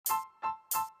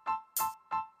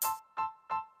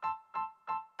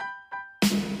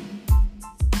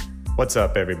What's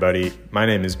up, everybody? My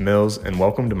name is Mills, and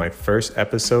welcome to my first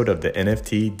episode of the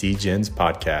NFT Degens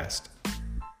podcast.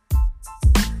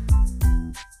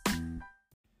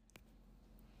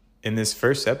 In this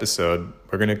first episode,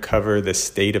 we're going to cover the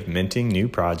state of minting new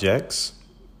projects,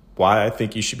 why I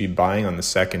think you should be buying on the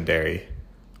secondary,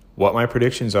 what my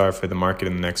predictions are for the market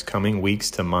in the next coming weeks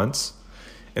to months,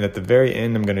 and at the very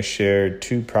end, I'm going to share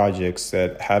 2 projects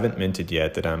that haven't minted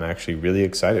yet that I'm actually really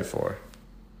excited for.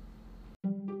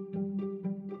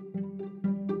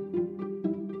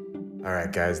 All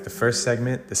right, guys, the first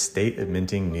segment, the state of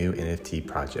minting new NFT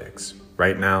projects.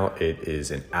 Right now, it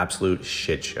is an absolute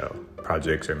shit show.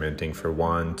 Projects are minting for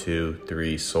 1, 2,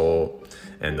 3 SOL,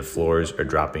 and the floors are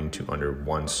dropping to under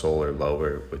 1 SOL or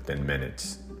lower within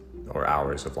minutes or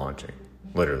hours of launching,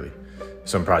 literally.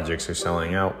 Some projects are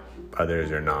selling out,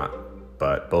 others are not,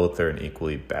 but both are in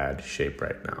equally bad shape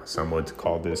right now. Some would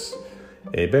call this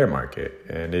a bear market,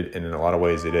 and in a lot of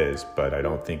ways it is, but I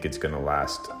don't think it's going to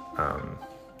last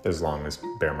as long as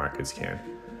bear markets can.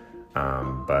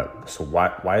 So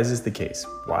why is this the case?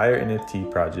 Why are NFT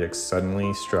projects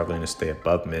suddenly struggling to stay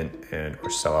above mint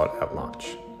or sell out at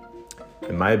launch?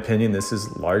 In my opinion, this is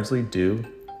largely due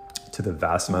to the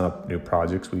vast amount of new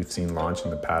projects we've seen launch in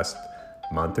the past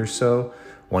month or so,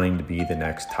 wanting to be the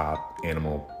next top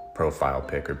animal profile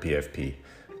pick or PFP,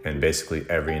 and basically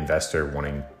every investor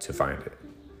wanting to find it.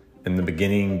 In the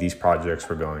beginning, these projects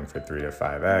were going for 3 to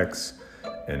 5x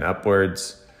and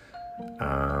upwards.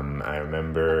 I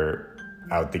remember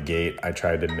out the gate, I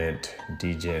tried to mint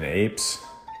Degen Ape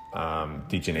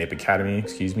Academy,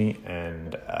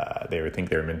 and they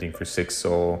were minting for 6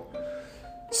 SOL.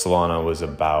 Solana was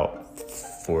about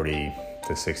 $40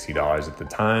 to $60 at the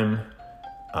time.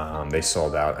 They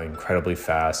sold out incredibly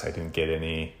fast. I didn't get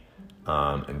any,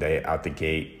 and they out the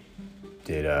gate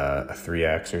did a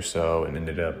 3x or so and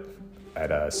ended up at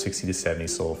a 60 to 70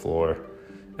 SOL floor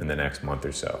in the next month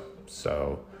or so.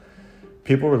 So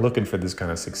people were looking for this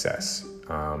kind of success.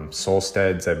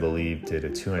 Solsteads, I believe, did a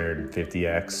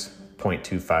 250x,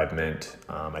 0.25 mint.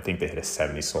 I think they hit a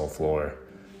 70 SOL floor.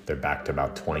 They're back to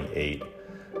about 28.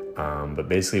 But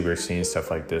basically, we're seeing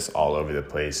stuff like this all over the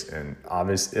place. And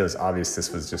it was obvious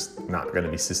this was just not going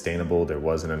to be sustainable. There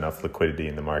wasn't enough liquidity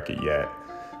in the market yet.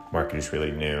 Market is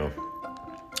really new.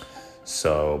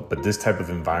 But this type of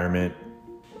environment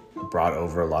brought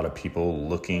over a lot of people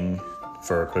looking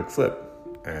for a quick flip.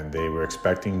 And they were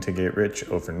expecting to get rich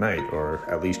overnight or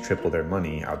at least triple their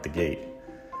money out the gate.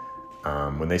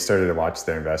 When they started to watch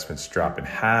their investments drop in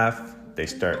half, they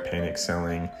start panic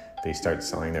selling. They start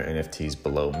selling their NFTs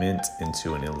below mint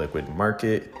into an illiquid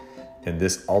market. And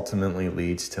this ultimately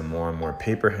leads to more and more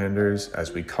paper handlers,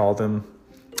 as we call them,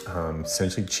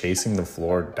 essentially chasing the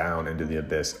floor down into the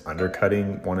abyss,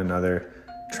 undercutting one another,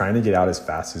 trying to get out as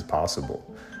fast as possible.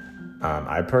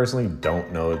 I personally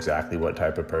don't know exactly what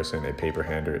type of person a paper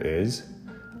handler is.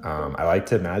 I like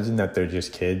to imagine that they're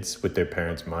just kids with their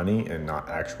parents' money and not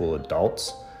actual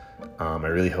adults. I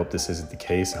really hope this isn't the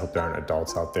case. I hope there aren't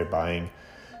adults out there buying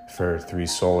for 3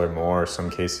 SOL or more. Some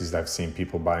cases I've seen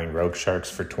people buying rogue sharks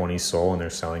for 20 SOL and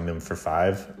they're selling them for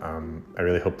 5. I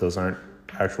really hope those aren't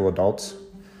actual adults.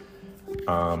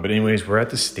 But anyways, we're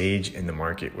at the stage in the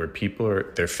market where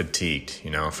they're fatigued,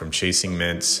 from chasing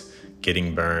mints,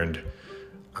 getting burned,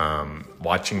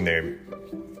 watching their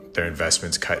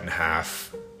investments cut in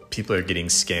half. People are getting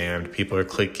scammed. People are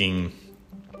clicking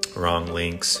wrong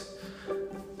links.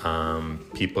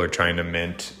 People are trying to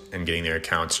mint and getting their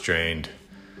accounts drained.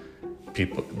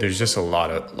 There's just a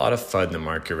lot of FUD in the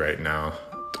market right now.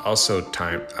 Also,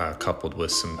 coupled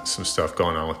with some stuff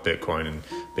going on with Bitcoin, and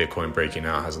Bitcoin breaking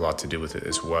out has a lot to do with it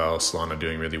as well. Solana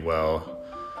doing really well.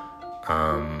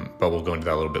 But we'll go into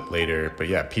that a little bit later. But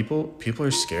yeah, people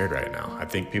are scared right now. I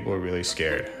think people are really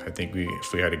scared. I think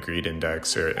if we had a greed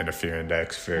index and a fear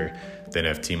index for the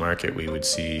NFT market, we would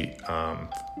see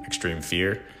extreme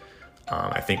fear.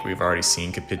 I think we've already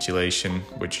seen capitulation,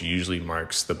 which usually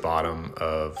marks the bottom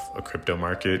of a crypto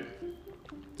market.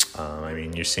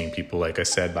 You're seeing people, like I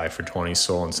said, buy for 20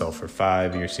 SOL and sell for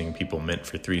 5. You're seeing people mint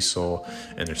for 3 SOL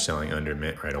and they're selling under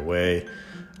mint right away.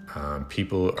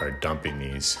 People are dumping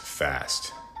these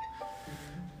fast.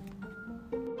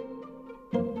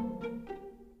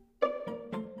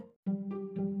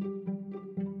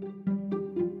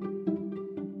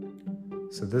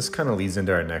 So this kind of leads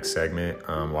into our next segment,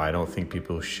 why I don't think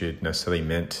people should necessarily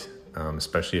mint,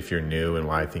 especially if you're new, and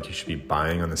why I think you should be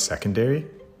buying on the secondary.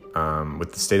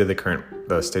 With the state of the current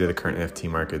NFT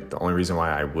market, the only reason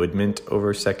why I would mint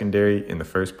over secondary in the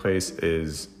first place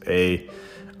is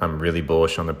I'm really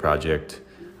bullish on the project.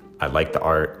 I like the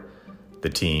art, the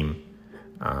team.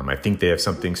 I think they have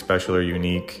something special or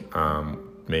unique.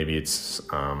 Maybe it's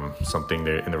something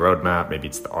there in the roadmap. Maybe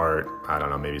it's the art. I don't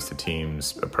know. Maybe it's the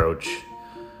team's approach.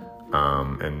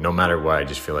 And no matter what, I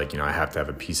just feel like, I have to have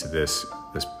a piece of this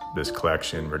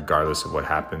collection, regardless of what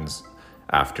happens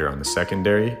after on the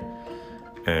secondary.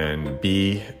 And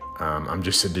B, I'm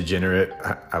just a degenerate.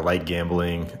 I like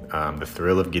gambling. The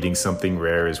thrill of getting something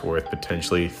rare is worth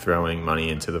potentially throwing money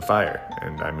into the fire.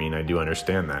 And I do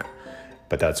understand that.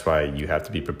 But that's why you have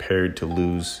to be prepared to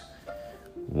lose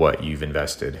what you've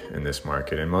invested in this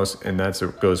market. And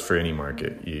that goes for any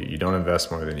market. You don't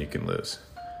invest more than you can lose.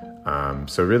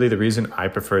 So really the reason I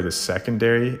prefer the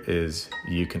secondary is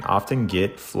you can often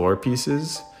get floor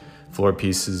pieces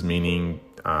meaning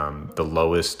the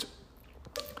lowest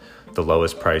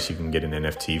price you can get an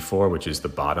NFT for, which is the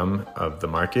bottom of the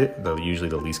market, usually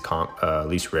the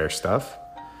least rare stuff.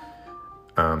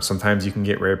 Sometimes you can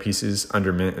get rare pieces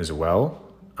under mint as well.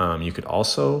 You could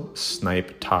also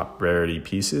snipe top rarity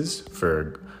pieces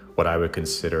for what I would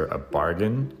consider a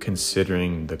bargain,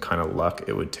 considering the kind of luck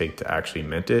it would take to actually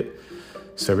mint it.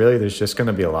 So really, there's just going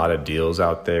to be a lot of deals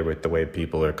out there with the way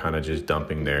people are kind of just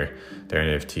dumping their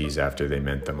NFTs after they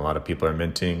mint them. A lot of people are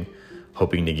minting,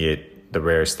 hoping to get the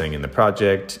rarest thing in the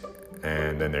project,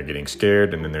 and then they're getting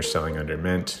scared, and then they're selling under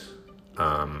mint.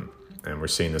 And we're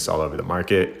seeing this all over the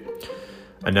market.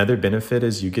 Another benefit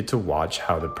is you get to watch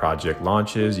how the project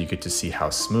launches. You get to see how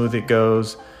smooth it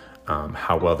goes,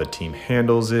 how well the team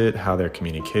handles it, how their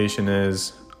communication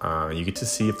is. You get to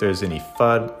see if there's any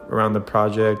FUD around the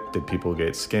project. Did people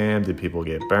get scammed? Did people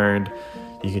get burned?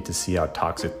 You get to see how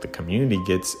toxic the community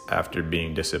gets after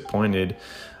being disappointed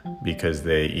because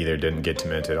they either didn't get to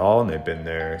mint at all and they've been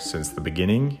there since the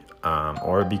beginning,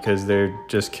 or because they're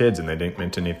just kids and they didn't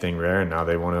mint anything rare and now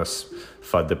they want to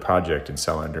FUD the project and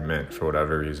sell under mint for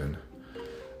whatever reason.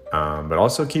 But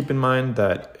also keep in mind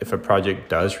that if a project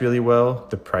does really well,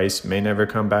 the price may never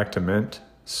come back to mint.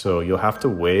 So you'll have to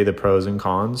weigh the pros and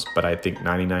cons, but I think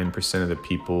 99% of the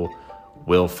people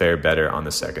will fare better on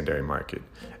the secondary market,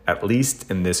 at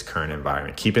least in this current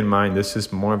environment. Keep in mind, this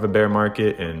is more of a bear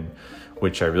market, in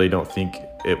which I really don't think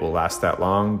it will last that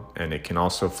long, and it can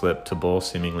also flip to bull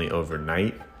seemingly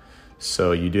overnight.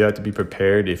 So you do have to be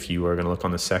prepared. If you are going to look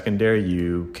on the secondary,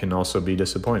 you can also be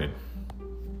disappointed.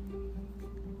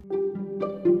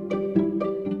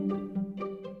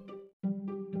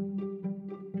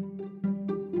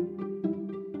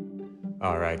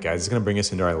 All right, guys, it's going to bring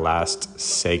us into our last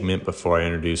segment before I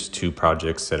introduce two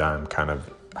projects that I'm kind of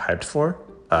hyped for.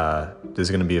 This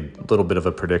is going to be a little bit of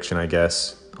a prediction, I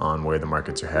guess, on where the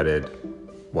markets are headed,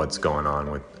 what's going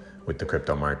on with the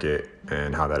crypto market,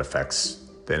 and how that affects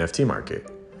the NFT market.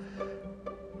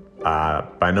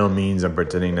 By no means I'm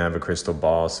pretending to have a crystal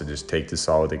ball, so just take this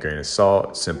all with a grain of salt.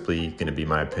 It's simply going to be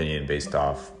my opinion based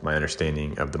off my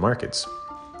understanding of the markets.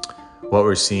 What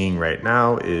we're seeing right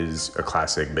now is a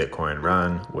classic Bitcoin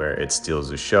run where it steals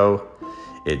the show.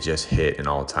 It just hit an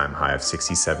all-time high of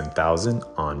 67,000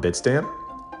 on Bitstamp.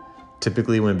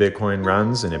 Typically when Bitcoin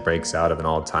runs and it breaks out of an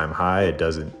all-time high, it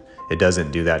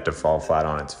doesn't do that to fall flat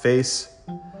on its face.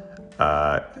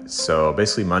 So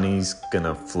basically money's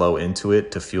gonna flow into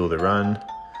it to fuel the run.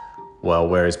 Well,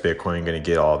 where is Bitcoin gonna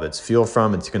get all of its fuel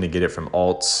from? It's gonna get it from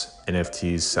alts,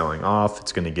 NFTs selling off.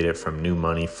 It's gonna get it from new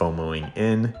money FOMOing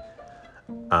in.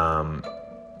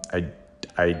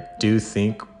 I do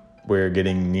think we're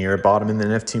getting near a bottom in the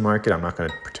NFT market. I'm not going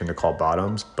to pretend to call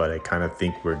bottoms, but I kind of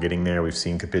think we're getting there. We've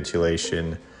seen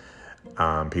capitulation.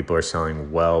 People are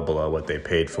selling well below what they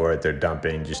paid for it. They're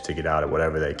dumping just to get out at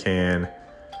whatever they can.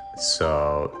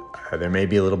 So there may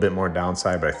be a little bit more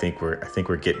downside, but I think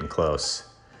we're getting close,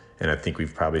 and I think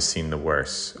we've probably seen the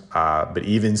worst. But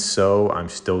even so, I'm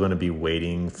still going to be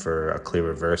waiting for a clear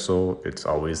reversal. It's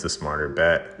always the smarter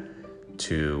bet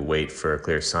to wait for a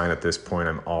clear sign. At this point,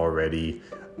 I'm already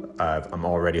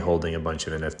holding a bunch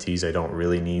of NFTs. I don't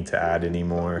really need to add any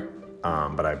more,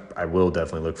 but I will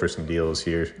definitely look for some deals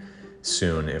here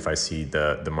soon if I see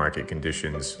the market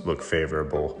conditions look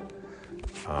favorable.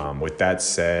 With that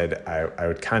said, I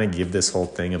would kind of give this whole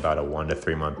thing about a 1 to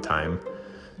 3 month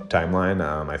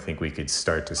timeline. I think we could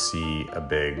start to see a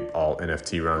big alt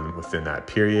NFT run within that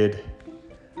period.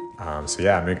 So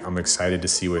yeah, I'm excited to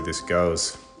see where this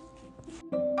goes.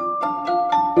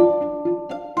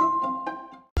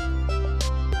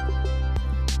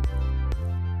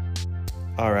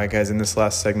 All right, guys, in this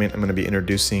last segment, I'm going to be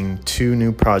introducing two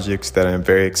new projects that I'm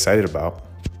very excited about.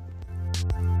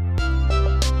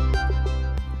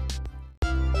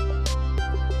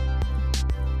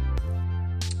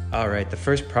 All right, the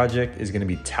first project is going to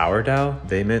be TowerDAO.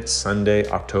 They mint Sunday,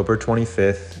 October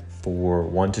 25th for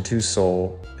 1 to 2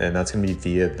 SOL, and that's going to be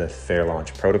via the Fair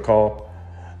Launch protocol.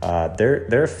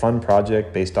 They're a fun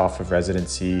project based off of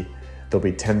residency. There'll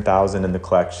be 10,000 in the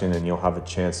collection, and you'll have a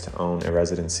chance to own a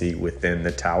residency within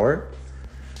the tower.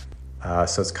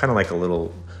 So it's kind of like a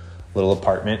little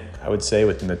apartment, I would say,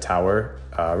 within the tower.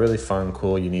 Really fun,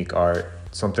 cool, unique art.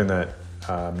 Something that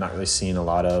I'm not really seeing a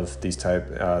lot of this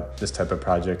type of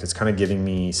project. It's kind of giving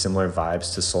me similar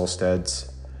vibes to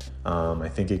Solstead's. I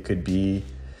think it could be.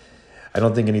 I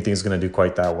don't think anything's going to do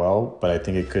quite that well, but I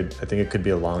think it could be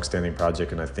a long-standing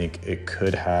project, and I think it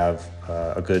could have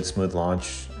a good, smooth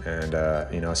launch and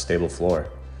a stable floor.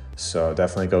 So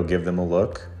definitely go give them a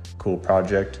look. Cool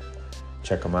project.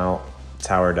 Check them out.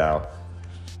 Tower DAO.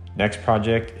 Next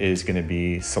project is going to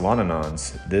be Solana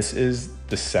Nons. This is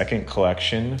the second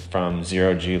collection from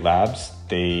Zero G Labs.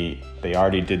 They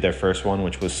already did their first one,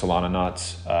 which was Solana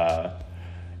Knots,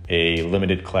 a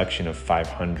limited collection of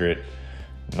 500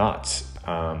 knots.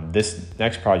 This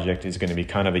next project is going to be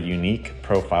kind of a unique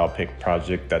profile pic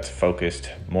project that's focused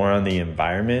more on the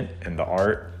environment and the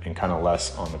art and kind of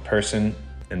less on the person.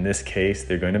 In this case,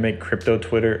 they're going to make crypto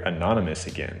Twitter anonymous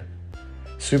again.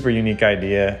 Super unique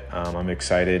idea. I'm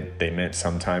excited. They meant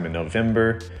sometime in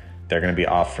November. They're going to be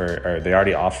they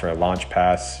already offer a launch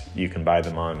pass. You can buy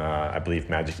them on, I believe,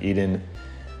 Magic Eden.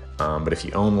 But if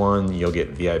you own one, you'll get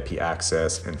VIP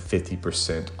access and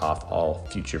 50% off all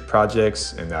future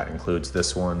projects, and that includes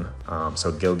this one.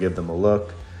 So go give them a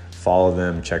look, follow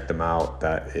them, check them out.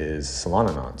 That is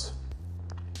Solana Nons.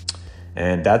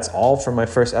 And that's all for my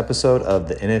first episode of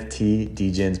the NFT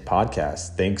Degens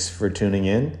podcast. Thanks for tuning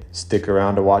in. Stick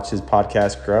around to watch this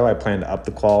podcast grow. I plan to up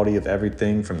the quality of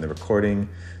everything from the recording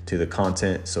to the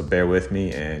content, so bear with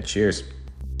me and cheers.